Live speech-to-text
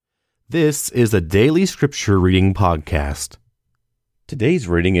This is a daily scripture reading podcast. Today's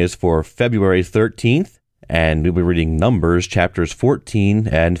reading is for February 13th, and we'll be reading Numbers chapters 14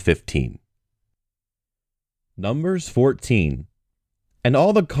 and 15. Numbers 14. And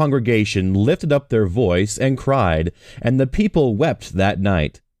all the congregation lifted up their voice and cried, and the people wept that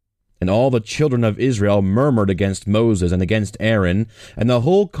night. And all the children of Israel murmured against Moses and against Aaron, and the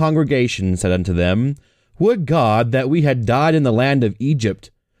whole congregation said unto them, Would God that we had died in the land of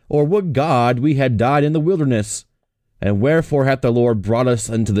Egypt, or would God we had died in the wilderness? And wherefore hath the Lord brought us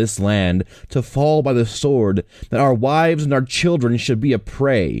into this land, to fall by the sword, that our wives and our children should be a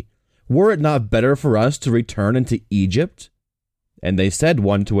prey? Were it not better for us to return into Egypt? And they said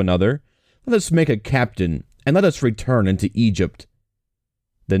one to another, Let us make a captain, and let us return into Egypt.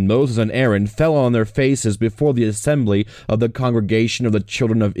 Then Moses and Aaron fell on their faces before the assembly of the congregation of the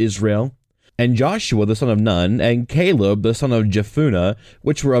children of Israel. And Joshua the son of Nun, and Caleb the son of Jephunneh,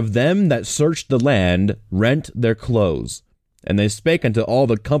 which were of them that searched the land, rent their clothes. And they spake unto all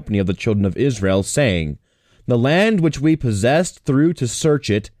the company of the children of Israel, saying, The land which we possessed through to search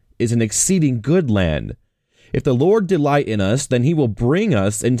it is an exceeding good land. If the Lord delight in us, then he will bring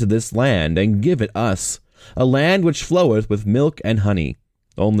us into this land, and give it us, a land which floweth with milk and honey.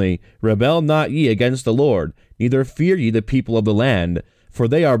 Only rebel not ye against the Lord, neither fear ye the people of the land, for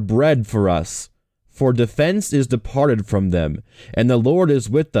they are bread for us. For defense is departed from them, and the Lord is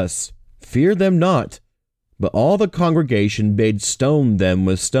with us. Fear them not. But all the congregation bade stone them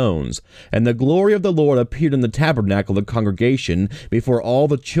with stones, and the glory of the Lord appeared in the tabernacle of the congregation before all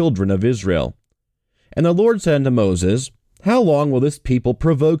the children of Israel. And the Lord said unto Moses, How long will this people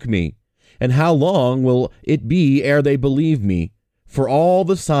provoke me? And how long will it be ere they believe me, for all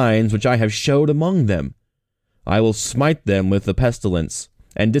the signs which I have showed among them? I will smite them with the pestilence,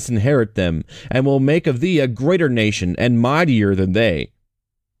 and disinherit them, and will make of thee a greater nation, and mightier than they.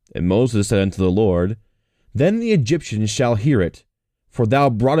 And Moses said unto the Lord, Then the Egyptians shall hear it, for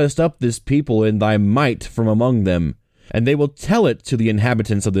thou broughtest up this people in thy might from among them, and they will tell it to the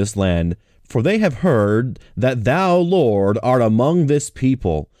inhabitants of this land, for they have heard that thou, Lord, art among this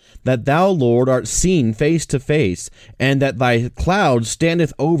people, that thou, Lord, art seen face to face, and that thy cloud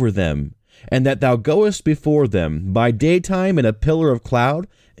standeth over them, and that thou goest before them by daytime in a pillar of cloud,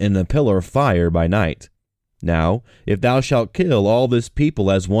 and in a pillar of fire by night. Now, if thou shalt kill all this people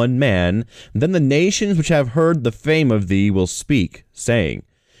as one man, then the nations which have heard the fame of thee will speak, saying,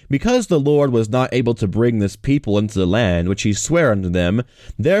 Because the Lord was not able to bring this people into the land which he sware unto them,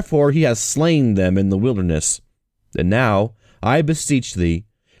 therefore he has slain them in the wilderness. And now, I beseech thee,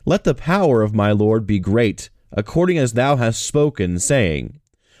 let the power of my Lord be great, according as thou hast spoken, saying,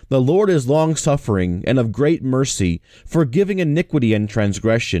 The Lord is long-suffering and of great mercy, forgiving iniquity and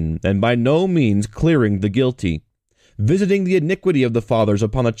transgression, and by no means clearing the guilty, visiting the iniquity of the fathers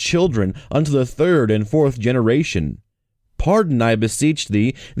upon the children unto the third and fourth generation. Pardon, I beseech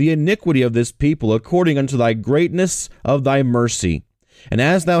thee, the iniquity of this people according unto thy greatness of thy mercy, and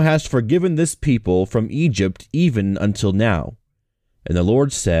as thou hast forgiven this people from Egypt even until now. And the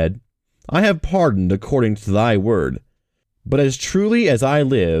Lord said, I have pardoned according to thy word. But as truly as I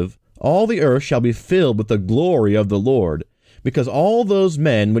live, all the earth shall be filled with the glory of the Lord, because all those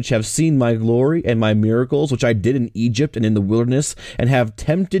men which have seen my glory and my miracles which I did in Egypt and in the wilderness, and have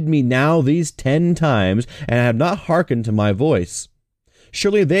tempted me now these 10 times, and have not hearkened to my voice.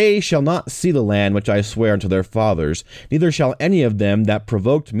 Surely they shall not see the land which I swear unto their fathers, neither shall any of them that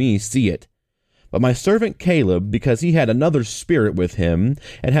provoked me see it. But my servant Caleb, because he had another spirit with him,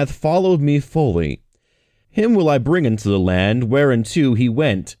 and hath followed me fully, him will I bring into the land whereinto he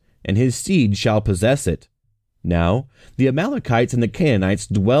went, and his seed shall possess it. Now the Amalekites and the Canaanites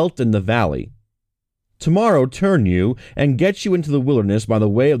dwelt in the valley. Tomorrow turn you, and get you into the wilderness by the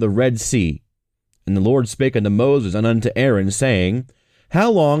way of the Red Sea. And the Lord spake unto Moses and unto Aaron, saying,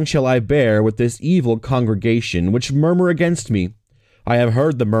 How long shall I bear with this evil congregation, which murmur against me? I have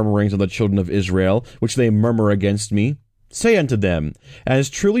heard the murmurings of the children of Israel, which they murmur against me. Say unto them, As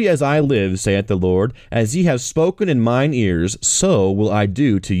truly as I live, saith the Lord, as ye have spoken in mine ears, so will I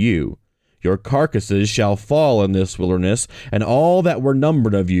do to you. Your carcasses shall fall in this wilderness, and all that were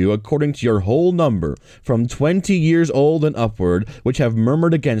numbered of you, according to your whole number, from 20 years old and upward, which have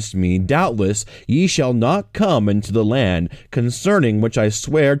murmured against me, doubtless ye shall not come into the land, concerning which I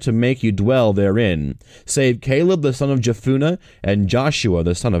swear to make you dwell therein, save Caleb the son of Jephunneh, and Joshua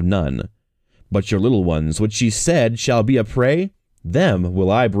the son of Nun. But your little ones, which ye said shall be a prey, them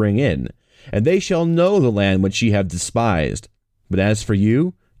will I bring in, and they shall know the land which ye have despised. But as for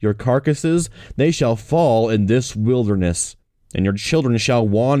you, your carcasses, they shall fall in this wilderness. And your children shall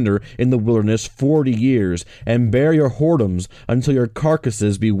wander in the wilderness 40 years, and bear your whoredoms until your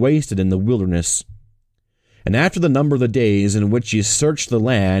carcasses be wasted in the wilderness. And after the number of the days in which ye search the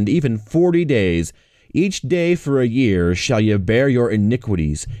land, even 40 days, each day for a year shall ye bear your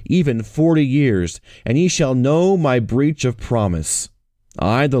iniquities, even 40 years, and ye shall know my breach of promise.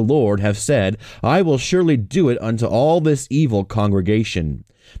 I, the Lord, have said, I will surely do it unto all this evil congregation,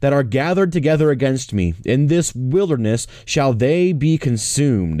 that are gathered together against me. In this wilderness shall they be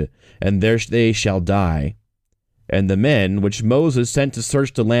consumed, and there they shall die. And the men which Moses sent to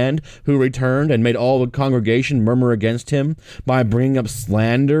search the land, who returned and made all the congregation murmur against him, by bringing up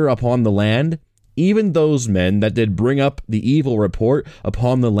slander upon the land, even those men that did bring up the evil report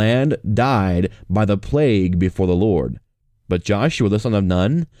upon the land died by the plague before the Lord. But Joshua the son of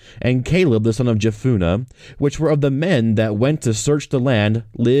Nun, and Caleb the son of Jephunneh, which were of the men that went to search the land,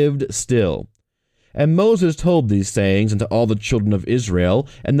 lived still. And Moses told these sayings unto all the children of Israel,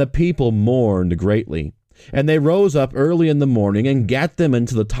 and the people mourned greatly. And they rose up early in the morning, and gat them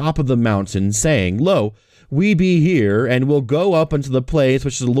into the top of the mountain, saying, Lo, we be here, and will go up unto the place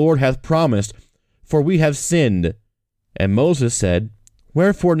which the Lord hath promised, for we have sinned. And Moses said,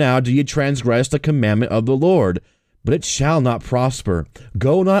 Wherefore now do ye transgress the commandment of the Lord? But it shall not prosper.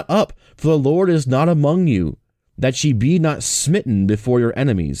 Go not up, for the Lord is not among you, that ye be not smitten before your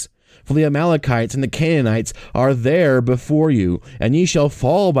enemies. For the Amalekites and the Canaanites are there before you, and ye shall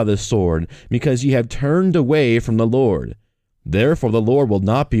fall by the sword, because ye have turned away from the Lord. Therefore the Lord will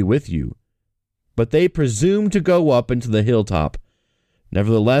not be with you. But they presumed to go up into the hilltop.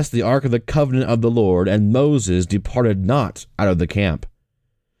 Nevertheless the ark of the covenant of the Lord and Moses departed not out of the camp.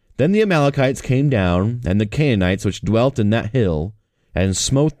 Then the Amalekites came down, and the Canaanites which dwelt in that hill, and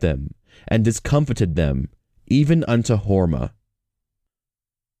smote them, and discomfited them, even unto Hormah.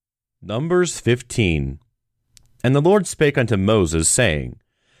 Numbers 15. And the Lord spake unto Moses, saying,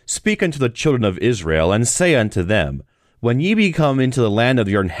 Speak unto the children of Israel, and say unto them, When ye be come into the land of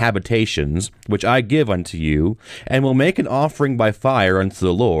your habitations, which I give unto you, and will make an offering by fire unto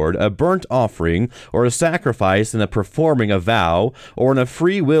the Lord, a burnt offering, or a sacrifice in a performing a vow, or in a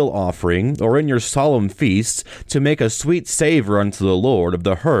free will offering, or in your solemn feasts, to make a sweet savour unto the Lord of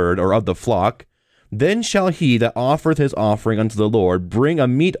the herd or of the flock, then shall he that offereth his offering unto the Lord bring a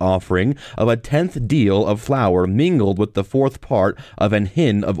meat offering of 1/10 deal of flour mingled with the 4th part of an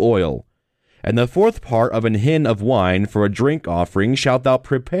hin of oil. And the 4th part of an hin of wine for a drink offering shalt thou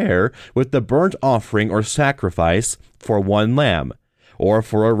prepare with the burnt offering or sacrifice for 1 lamb, or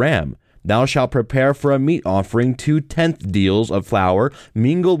for a ram. Thou shalt prepare for a meat offering 2/10 deals of flour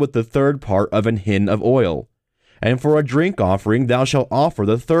mingled with the 3rd part of an hin of oil. And for a drink offering thou shalt offer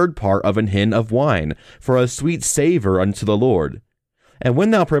the 3rd part of an hin of wine, for a sweet savour unto the Lord. And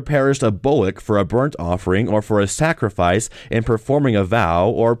when thou preparest a bullock for a burnt offering, or for a sacrifice in performing a vow,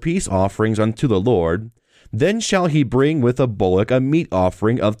 or peace offerings unto the Lord, then shall he bring with a bullock a meat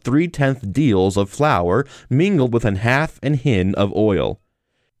offering of 3/10 deals of flour mingled with 1/2 an hin of oil.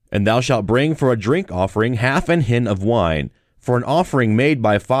 And thou shalt bring for a drink offering 1/2 an hin of wine, for an offering made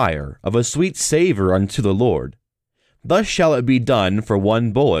by fire, of a sweet savour unto the Lord. Thus shall it be done for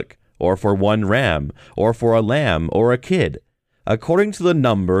 1 bullock, or for 1 ram, or for a lamb, or a kid. According to the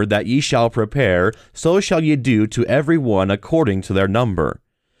number that ye shall prepare, so shall ye do to every one according to their number.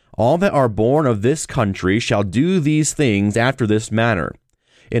 All that are born of this country shall do these things after this manner,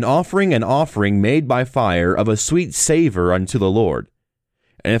 in offering an offering made by fire of a sweet savour unto the Lord.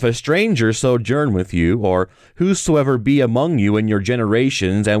 And if a stranger sojourn with you, or whosoever be among you in your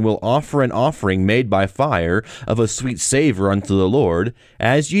generations, and will offer an offering made by fire of a sweet savour unto the Lord,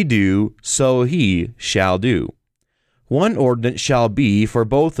 as ye do, so he shall do. 1 ordinance shall be for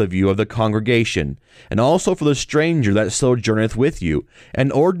both of you of the congregation, and also for the stranger that sojourneth with you,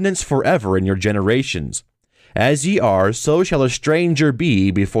 an ordinance forever in your generations. As ye are, so shall a stranger be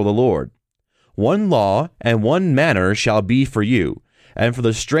before the Lord. 1 law and 1 manner shall be for you, and for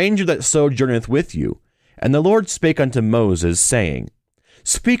the stranger that sojourneth with you. And the Lord spake unto Moses, saying,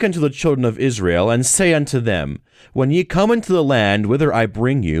 Speak unto the children of Israel, and say unto them, When ye come into the land whither I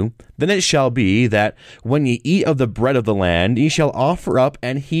bring you, then it shall be that, when ye eat of the bread of the land, ye shall offer up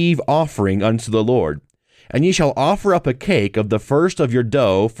an heave offering unto the Lord. And ye shall offer up a cake of the first of your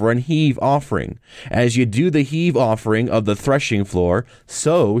dough for an heave offering. As ye do the heave offering of the threshing floor,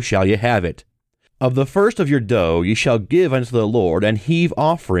 so shall ye have it. Of the first of your dough ye shall give unto the Lord an heave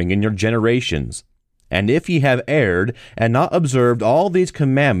offering in your generations. And if ye have erred, and not observed all these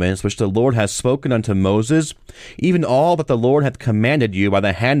commandments which the Lord hath spoken unto Moses, even all that the Lord hath commanded you by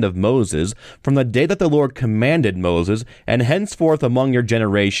the hand of Moses, from the day that the Lord commanded Moses, and henceforth among your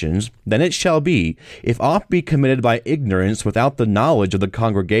generations, then it shall be, if aught be committed by ignorance without the knowledge of the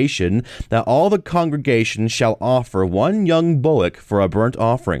congregation, that all the congregation shall offer one young bullock for a burnt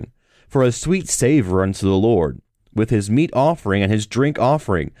offering, for a sweet savour unto the Lord, with his meat offering and his drink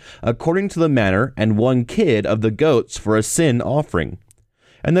offering, according to the manner, and one kid of the goats for a sin offering.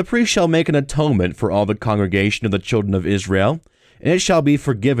 And the priest shall make an atonement for all the congregation of the children of Israel, and it shall be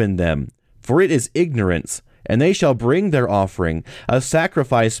forgiven them, for it is ignorance. And they shall bring their offering, a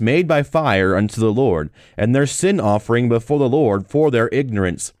sacrifice made by fire unto the Lord, and their sin offering before the Lord for their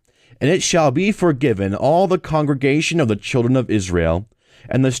ignorance. And it shall be forgiven all the congregation of the children of Israel,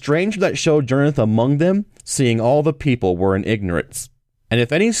 and the stranger that sojourneth among them, seeing all the people were in ignorance. And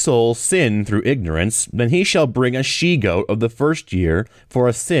if any soul sin through ignorance, then he shall bring a she-goat of the first year for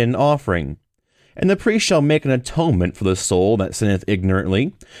a sin offering. And the priest shall make an atonement for the soul that sinneth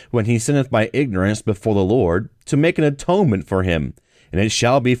ignorantly, when he sinneth by ignorance before the Lord, to make an atonement for him, and it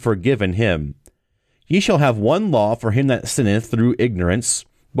shall be forgiven him. Ye shall have one law for him that sinneth through ignorance,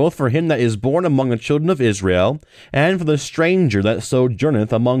 both for him that is born among the children of Israel, and for the stranger that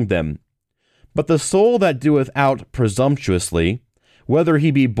sojourneth among them. But the soul that doeth out presumptuously, whether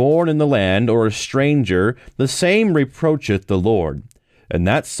he be born in the land or a stranger, the same reproacheth the Lord, and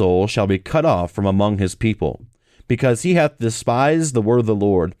that soul shall be cut off from among his people, because he hath despised the word of the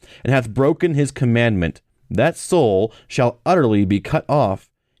Lord, and hath broken his commandment. That soul shall utterly be cut off,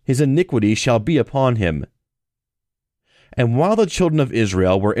 his iniquity shall be upon him. And while the children of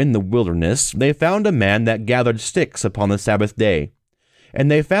Israel were in the wilderness, they found a man that gathered sticks upon the Sabbath day. And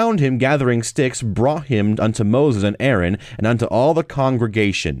they found him gathering sticks, brought him unto Moses and Aaron, and unto all the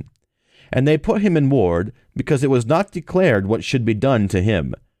congregation. And they put him in ward, because it was not declared what should be done to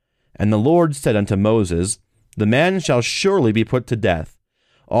him. And the Lord said unto Moses, The man shall surely be put to death.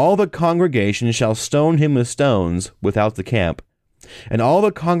 All the congregation shall stone him with stones without the camp. And all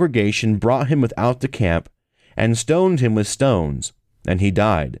the congregation brought him without the camp, and stoned him with stones, and he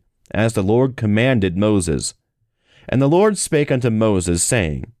died, as the Lord commanded Moses. And the Lord spake unto Moses,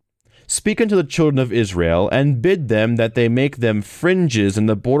 saying, Speak unto the children of Israel, and bid them that they make them fringes in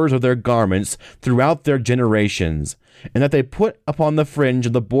the borders of their garments throughout their generations, and that they put upon the fringe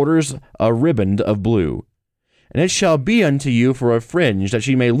of the borders a riband of blue. And it shall be unto you for a fringe, that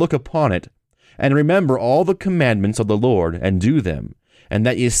ye may look upon it, and remember all the commandments of the Lord, and do them, and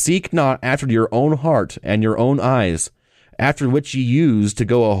that ye seek not after your own heart and your own eyes, after which ye used to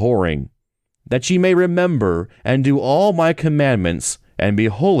go a-whoring, that ye may remember and do all my commandments, and be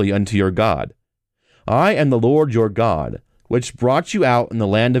holy unto your God. I am the Lord your God, which brought you out in the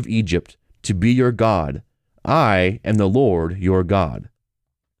land of Egypt, to be your God. I am the Lord your God.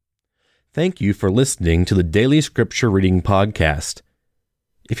 Thank you for listening to the Daily Scripture Reading Podcast.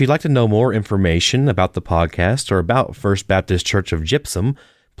 If you'd like to know more information about the podcast or about First Baptist Church of Gypsum,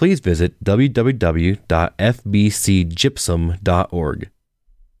 please visit www.fbcgypsum.org.